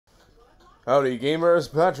Howdy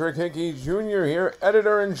gamers, Patrick Hickey Jr. here,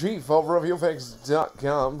 Editor-in-Chief of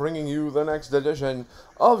ReviewFix.com, bringing you the next edition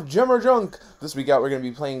of Gem or Junk. This week out we're going to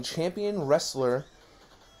be playing Champion Wrestler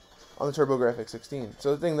on the TurboGrafx 16.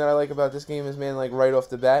 So the thing that I like about this game is, man, like right off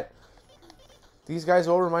the bat, these guys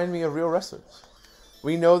all remind me of real wrestlers.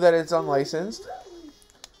 We know that it's unlicensed.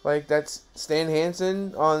 Like, that's Stan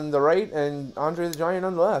Hansen on the right and Andre the Giant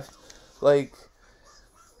on the left. Like,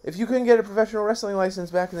 if you couldn't get a professional wrestling license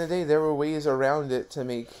back in the day, there were ways around it to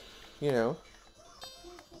make, you know,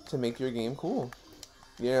 to make your game cool.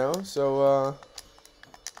 You know, so,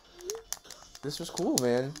 this was cool,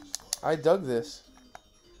 man. I dug this.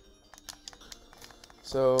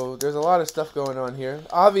 So, there's a lot of stuff going on here.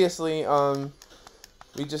 Obviously,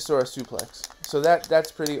 we just saw a suplex. So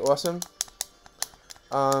that's pretty awesome.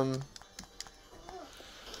 I'm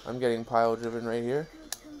getting pile driven right here.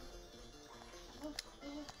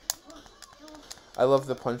 I love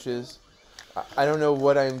the punches. I don't know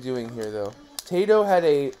what I'm doing here, though. Tato had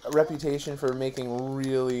a reputation for making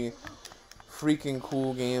really freaking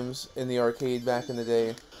cool games in the arcade back in the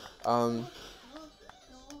day. I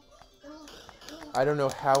don't know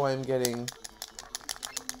how I'm getting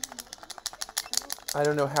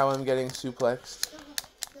suplexed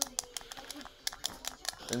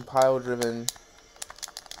and pile driven.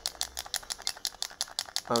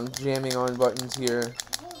 I'm jamming on buttons here.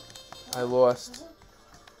 I lost.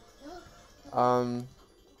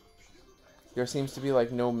 There seems to be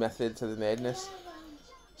like no method to the madness,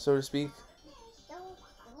 so to speak.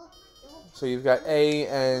 So you've got A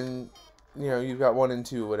and, you know, you've got 1 and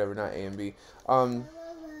 2, whatever, not A and B,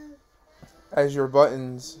 as your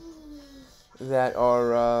buttons that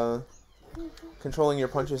are controlling your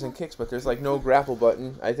punches and kicks, but there's like no grapple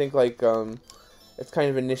button. I think like it's kind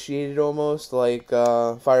of initiated almost like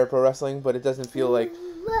Fire Pro Wrestling, but it doesn't feel like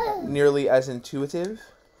nearly as intuitive.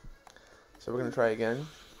 So we're gonna try again.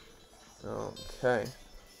 Okay.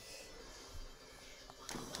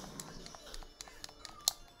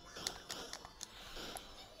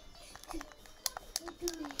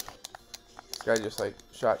 This guy just like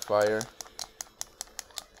shot fire.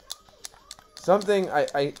 Something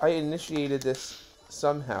I initiated this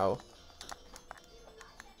somehow.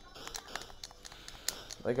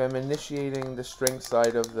 Like I'm initiating the strength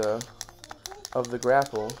side of the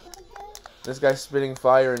grapple. This guy's spitting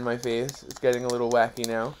fire in my face. It's getting a little wacky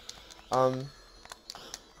now.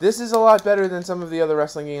 This is a lot better than some of the other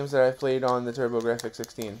wrestling games that I've played on the TurboGrafx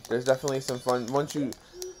 16. There's definitely some fun. Once you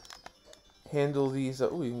handle these...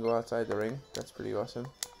 ooh, you can go outside the ring. That's pretty awesome.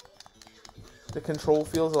 The control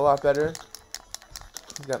feels a lot better.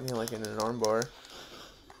 He's got me like in an armbar.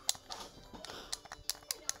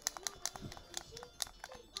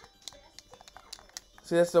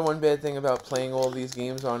 See, that's the one bad thing about playing all these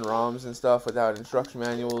games on ROMs and stuff without instruction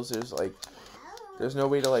manuals. There's no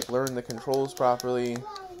way to like learn the controls properly.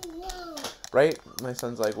 Right? My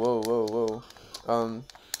son's like, whoa, whoa, whoa.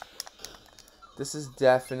 This is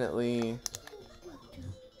definitely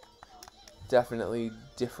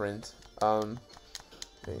different.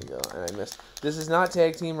 There you go, and I missed. This is not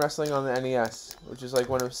tag team wrestling on the NES, which is like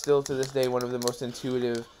still to this day, one of the most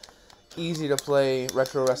intuitive, easy to play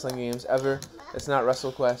retro wrestling games ever. It's not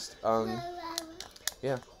WrestleQuest.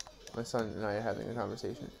 Yeah, my son and I are having a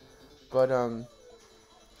conversation. But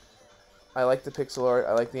I like the pixel art.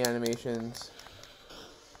 I like the animations.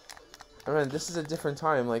 I mean, this is a different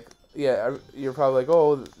time. Like, yeah, you're probably like,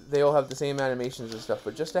 oh, they all have the same animations and stuff.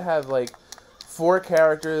 But just to have like 4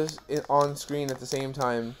 characters on screen at the same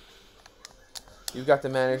time. You've got the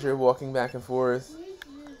manager walking back and forth.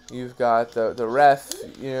 You've got the ref.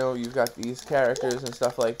 You know, you've got these characters and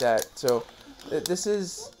stuff like that. So this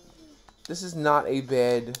is not a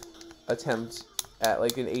bad attempt at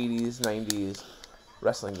like an 80s, 90s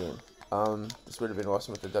wrestling game. This would have been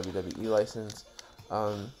awesome with the WWE license.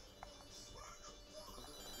 I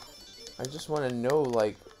just want to know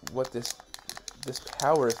like what this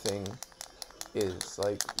power thing is.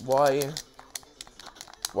 Like, why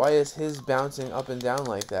is his bouncing up and down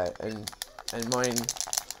like that and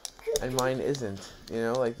mine isn't? You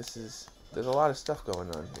know, like there's a lot of stuff going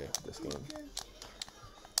on here with this game.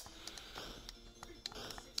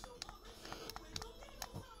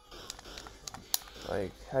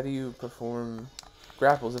 Like, how do you perform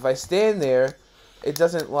grapples? If I stand there, it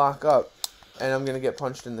doesn't lock up, and I'm gonna get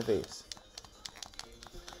punched in the face.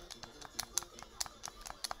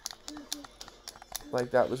 Like,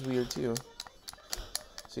 that was weird too.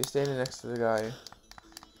 So you're standing next to the guy.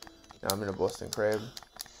 Now I'm in a Boston Crab.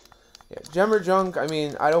 Yeah, Gem or Junk. I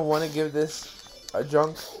mean, I don't want to give this a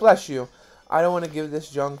junk. Bless you. I don't want to give this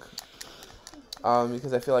junk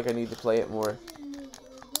because I feel like I need to play it more.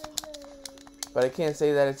 but I can't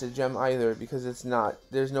say that it's a gem either because it's not.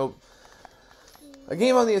 There's no... A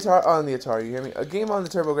game on the Atari, you hear me? A game on the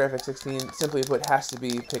TurboGrafx 16, simply put, has to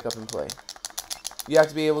be pick up and play. You have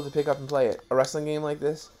to be able to pick up and play it. A wrestling game like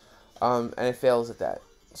this, and it fails at that.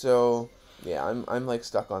 So, yeah, I'm like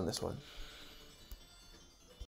stuck on this one.